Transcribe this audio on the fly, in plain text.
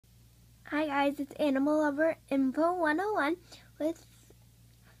Hi guys, it's Animal Lover Info 101 with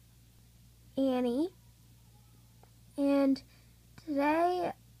Annie, and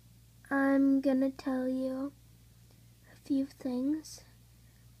today I'm gonna tell you a few things,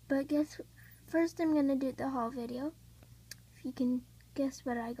 but first I'm gonna do the haul video, if you can guess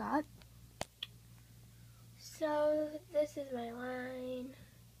what I got. So this is my line,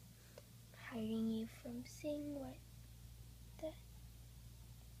 hiding you from seeing what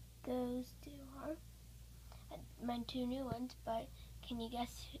those two are. My two new ones, but can you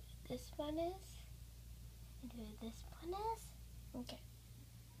guess who this one is? And who this one is? Okay.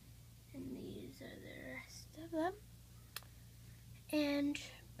 And these are the rest of them. And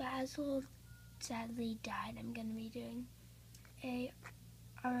Basil sadly died. I'm going to be doing a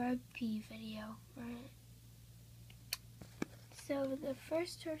RIP video. So the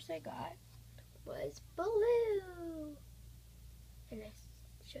first horse I got was Baloo. And I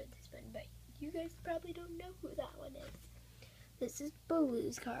showed this one, but you guys probably don't know who that one is. This is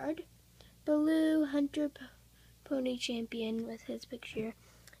Baloo's card. Baloo, Hunter Pony Champion with his picture.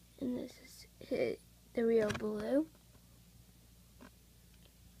 And this is the real Baloo.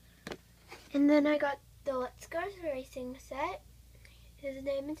 And then I got the Let's Go Racing set. His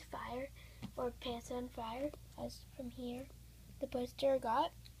name is Fire, or Pants on Fire, as from here. The poster I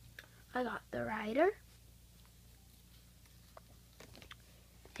got the rider.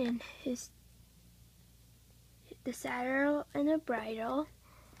 And the saddle and the bridle.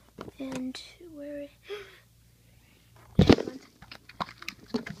 And where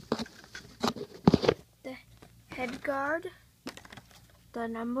the head guard, the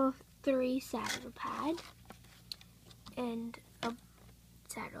number 3 saddle pad, and a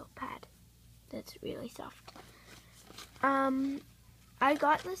saddle pad that's really soft. I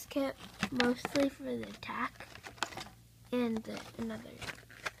got this kit mostly for the tack and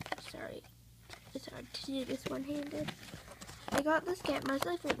sorry, it's hard to do this one-handed. I got this kit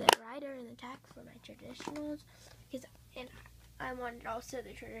mostly for the rider and the tack for my traditionals, and I wanted also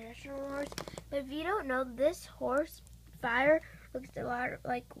the traditional horse. But if you don't know, this horse, Fire, looks a lot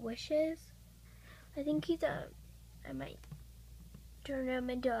like Wishes. I think I might turn him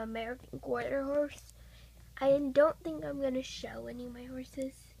into an American Quarter Horse. I don't think I'm going to show any of my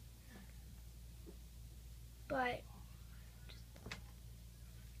horses, but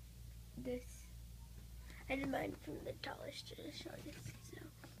I did mine from the tallest to the shortest. So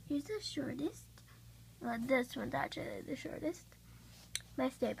here's the shortest. Well, this one's actually the shortest. My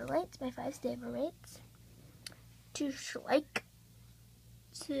stablemates, my 5 stablemates. 2 Schleich,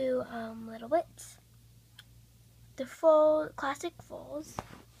 2 Little Wits, the full classic foals,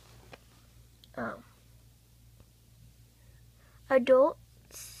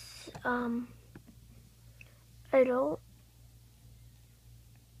 adults, adult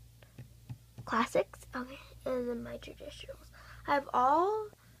classics, okay, and then my traditionals. I have all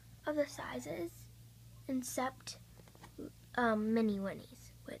of the sizes except mini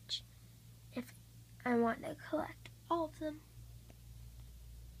winnies, which if I want to collect all of them.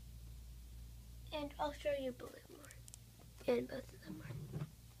 And I'll show you Baloo more, and both of them are.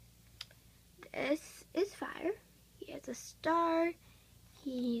 This is Fire. He has a star.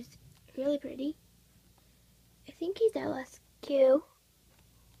 He's really pretty. I think he's LSQ,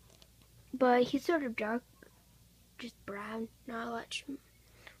 but he's sort of dark, just brown, not a lot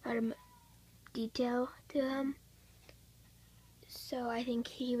of detail to him. So I think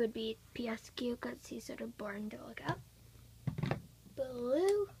he would be PSQ because he's sort of boring to look at.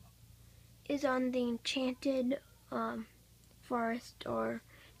 Baloo is on the Enchanted Forest or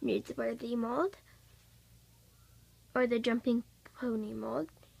Newsworthy mold, or the Jumping Pony mold.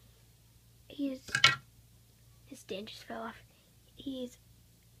 His stand just fell off. He's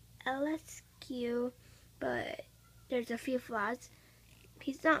LSQ, but there's a few flaws.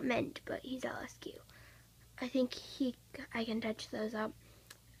 He's not mint, but he's LSQ. I think I can touch those up.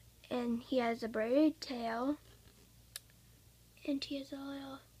 And he has a braided tail, and he has a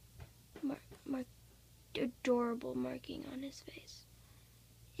little adorable marking on his face.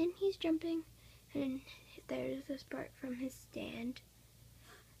 And he's jumping, and there's this part from his stand.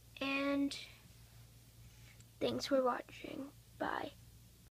 And thanks for watching. Bye.